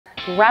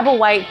Grab a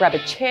weight, grab a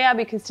chair,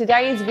 because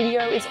today's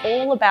video is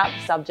all about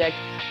the subject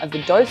of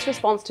the dose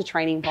response to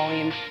training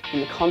volume in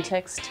the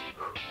context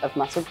of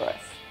muscle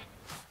growth.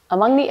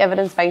 Among the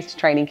evidence-based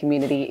training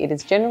community, it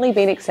has generally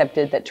been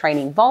accepted that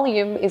training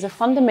volume is a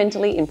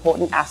fundamentally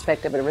important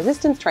aspect of a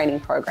resistance training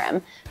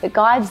program that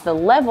guides the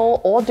level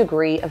or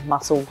degree of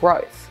muscle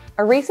growth.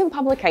 A recent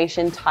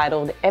publication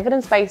titled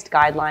Evidence-Based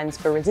Guidelines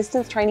for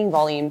Resistance Training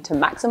Volume to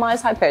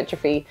Maximize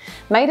Hypertrophy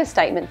made a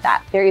statement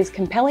that there is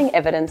compelling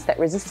evidence that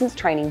resistance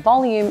training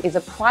volume is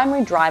a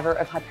primary driver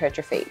of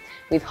hypertrophy,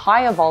 with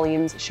higher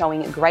volumes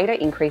showing greater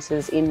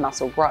increases in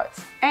muscle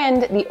growth.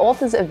 And the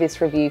authors of this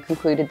review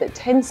concluded that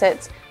 10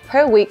 sets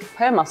per week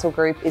per muscle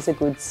group is a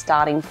good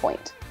starting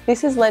point.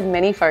 This has led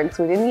many folks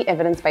within the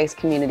evidence-based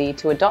community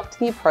to adopt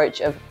the approach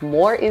of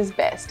more is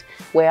best,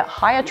 where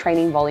higher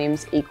training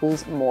volumes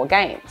equals more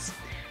gains.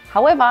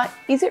 However,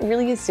 is it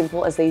really as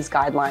simple as these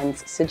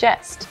guidelines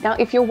suggest? Now,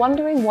 if you're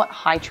wondering what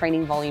high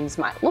training volumes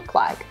might look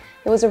like,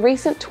 there was a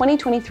recent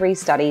 2023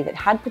 study that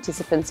had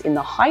participants in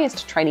the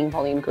highest training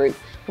volume group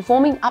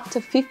performing up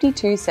to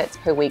 52 sets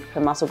per week per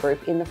muscle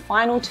group in the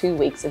final 2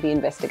 weeks of the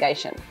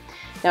investigation.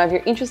 Now, if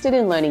you're interested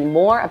in learning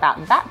more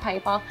about that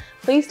paper,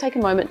 please take a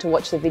moment to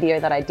watch the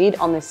video that I did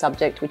on this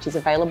subject, which is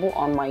available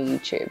on my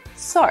YouTube.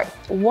 So,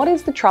 what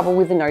is the trouble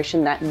with the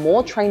notion that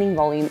more training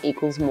volume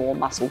equals more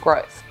muscle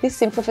growth? This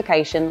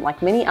simplification,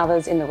 like many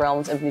others in the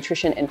realms of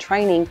nutrition and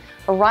training,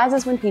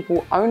 arises when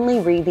people only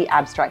read the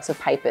abstracts of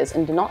papers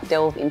and do not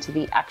delve into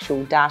the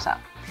actual data.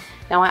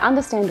 Now, I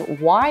understand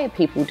why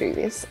people do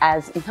this,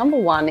 as number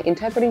one,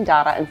 interpreting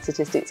data and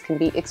statistics can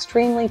be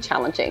extremely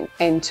challenging.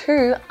 And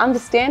two,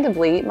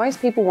 understandably,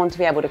 most people want to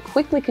be able to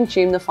quickly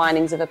consume the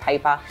findings of a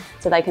paper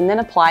so they can then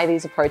apply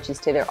these approaches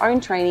to their own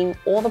training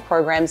or the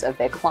programs of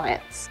their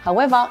clients.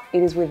 However,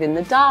 it is within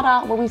the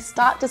data where we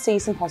start to see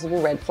some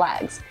possible red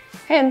flags,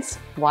 hence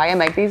why I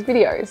make these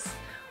videos.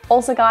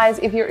 Also guys,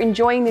 if you're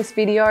enjoying this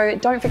video,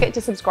 don't forget to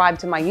subscribe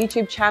to my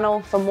YouTube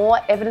channel for more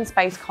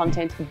evidence-based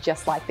content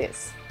just like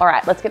this. All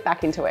right, let's get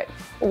back into it.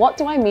 What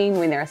do I mean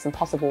when there are some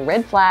possible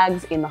red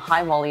flags in the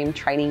high volume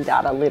training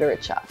data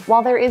literature?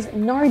 While there is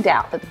no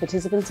doubt that the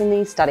participants in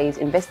these studies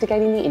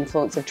investigating the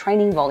influence of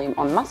training volume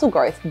on muscle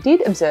growth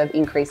did observe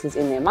increases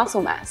in their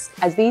muscle mass,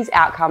 as these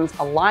outcomes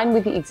align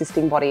with the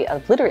existing body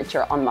of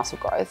literature on muscle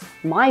growth,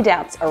 my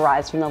doubts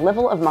arise from the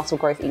level of muscle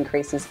growth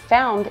increases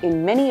found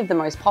in many of the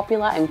most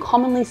popular and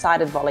commonly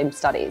cited volume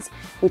studies,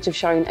 which have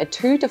shown a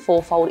 2 to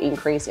 4-fold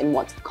increase in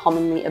what's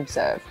commonly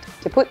observed.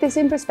 To put this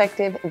in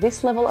perspective,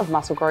 this level of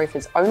muscle growth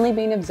has only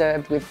been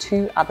observed with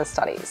 2 other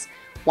studies.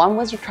 One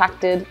was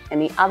retracted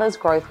and the other's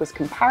growth was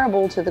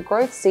comparable to the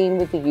growth seen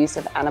with the use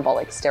of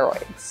anabolic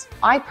steroids.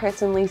 I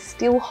personally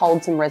still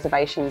hold some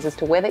reservations as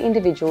to whether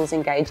individuals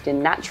engaged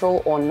in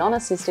natural or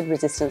non-assisted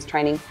resistance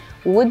training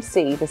would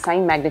see the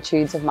same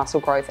magnitudes of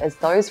muscle growth as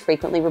those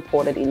frequently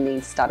reported in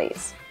these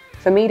studies.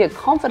 For me to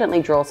confidently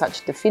draw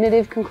such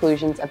definitive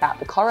conclusions about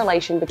the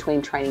correlation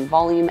between training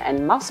volume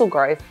and muscle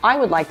growth, I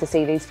would like to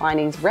see these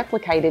findings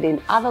replicated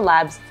in other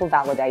labs for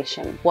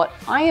validation. What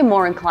I am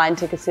more inclined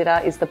to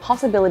consider is the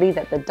possibility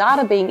that the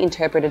data being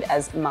interpreted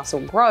as muscle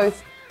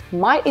growth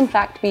might in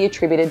fact be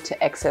attributed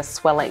to excess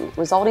swelling,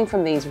 resulting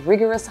from these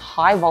rigorous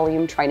high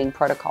volume training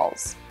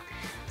protocols.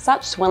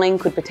 Such swelling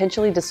could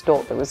potentially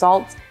distort the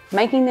results,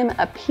 making them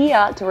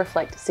appear to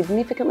reflect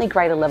significantly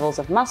greater levels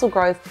of muscle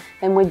growth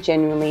than were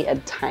genuinely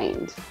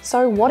attained.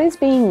 So what is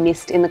being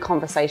missed in the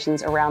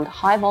conversations around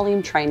high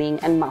volume training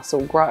and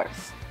muscle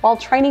growth? While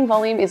training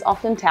volume is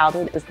often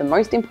touted as the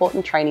most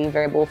important training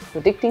variable for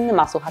predicting the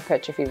muscle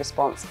hypertrophy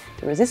response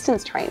to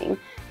resistance training,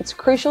 it's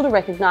crucial to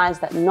recognize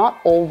that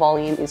not all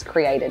volume is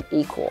created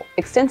equal.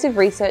 Extensive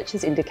research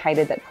has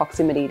indicated that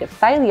proximity to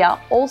failure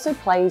also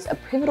plays a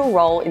pivotal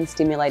role in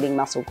stimulating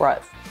muscle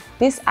growth.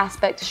 This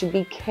aspect should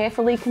be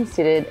carefully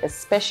considered,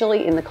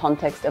 especially in the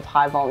context of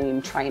high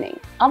volume training.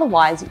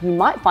 Otherwise, you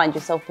might find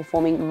yourself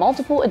performing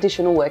multiple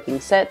additional working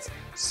sets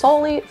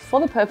solely for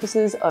the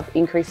purposes of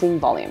increasing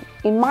volume.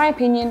 In my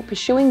opinion,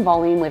 pursuing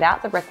volume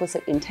without the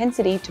requisite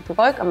intensity to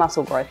provoke a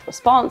muscle growth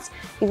response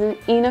is an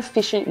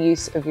inefficient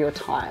use of your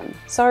time.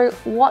 So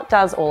what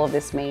does all of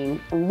this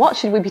mean, and what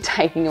should we be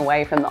taking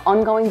away from the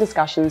ongoing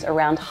discussions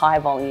around high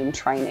volume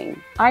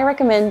training? I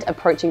recommend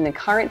approaching the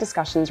current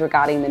discussions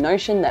regarding the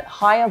notion that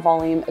higher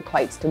volume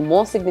equates to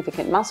more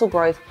significant muscle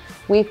growth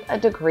with a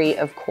degree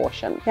of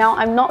caution. Now,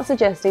 I'm not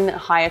suggesting that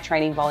higher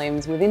training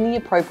volumes within the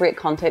appropriate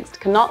context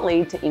cannot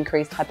lead to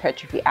increased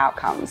hypertrophy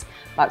outcomes,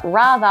 but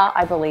rather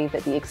I believe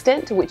that the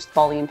extent to which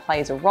volume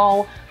plays a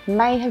role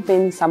may have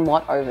been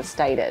somewhat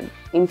overstated.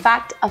 In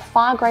fact, a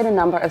far greater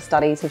number of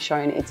studies have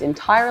shown it's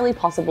entirely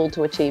possible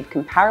to achieve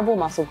comparable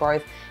muscle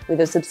growth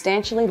with a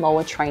substantially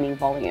lower training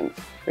volume,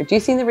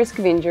 reducing the risk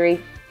of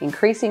injury,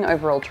 increasing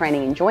overall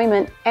training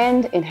enjoyment,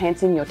 and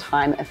enhancing your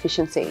time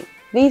efficiency.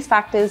 These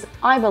factors,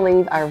 I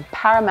believe, are of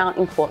paramount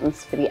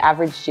importance for the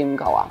average gym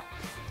goer.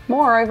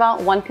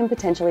 Moreover, one can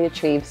potentially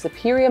achieve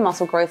superior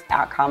muscle growth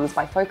outcomes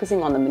by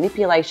focusing on the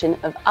manipulation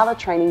of other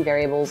training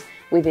variables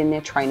within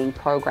their training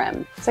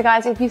program. So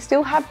guys, if you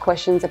still have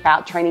questions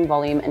about training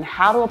volume and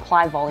how to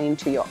apply volume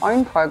to your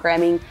own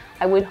programming,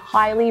 I would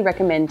highly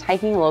recommend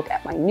taking a look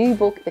at my new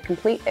book, The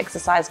Complete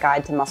Exercise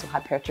Guide to Muscle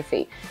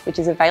Hypertrophy, which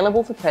is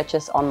available for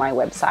purchase on my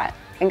website.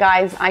 And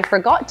guys, I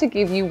forgot to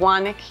give you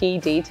one key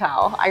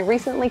detail. I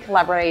recently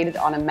collaborated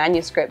on a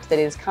manuscript that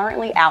is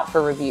currently out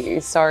for review,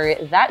 so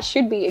that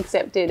should be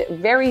accepted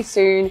very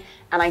soon,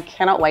 and I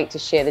cannot wait to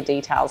share the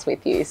details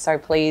with you, so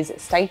please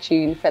stay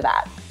tuned for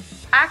that.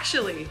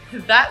 Actually,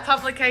 that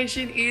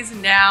publication is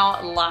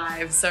now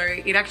live. So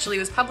it actually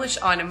was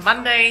published on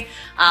Monday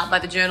by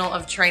the Journal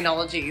of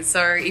Trainology.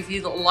 So if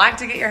you'd like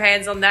to get your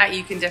hands on that,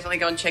 you can definitely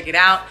go and check it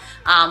out.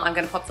 I'm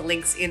going to pop the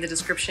links in the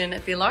description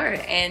below,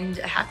 and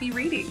happy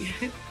reading.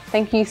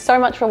 Thank you so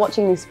much for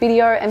watching this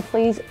video, and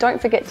please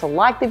don't forget to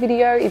like the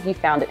video if you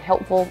found it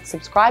helpful,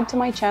 subscribe to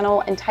my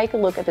channel, and take a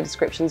look at the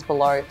descriptions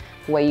below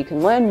where you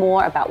can learn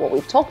more about what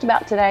we've talked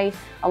about today,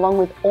 along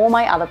with all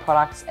my other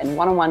products and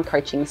one-on-one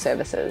coaching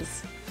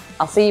services.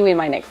 I'll see you in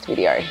my next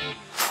video.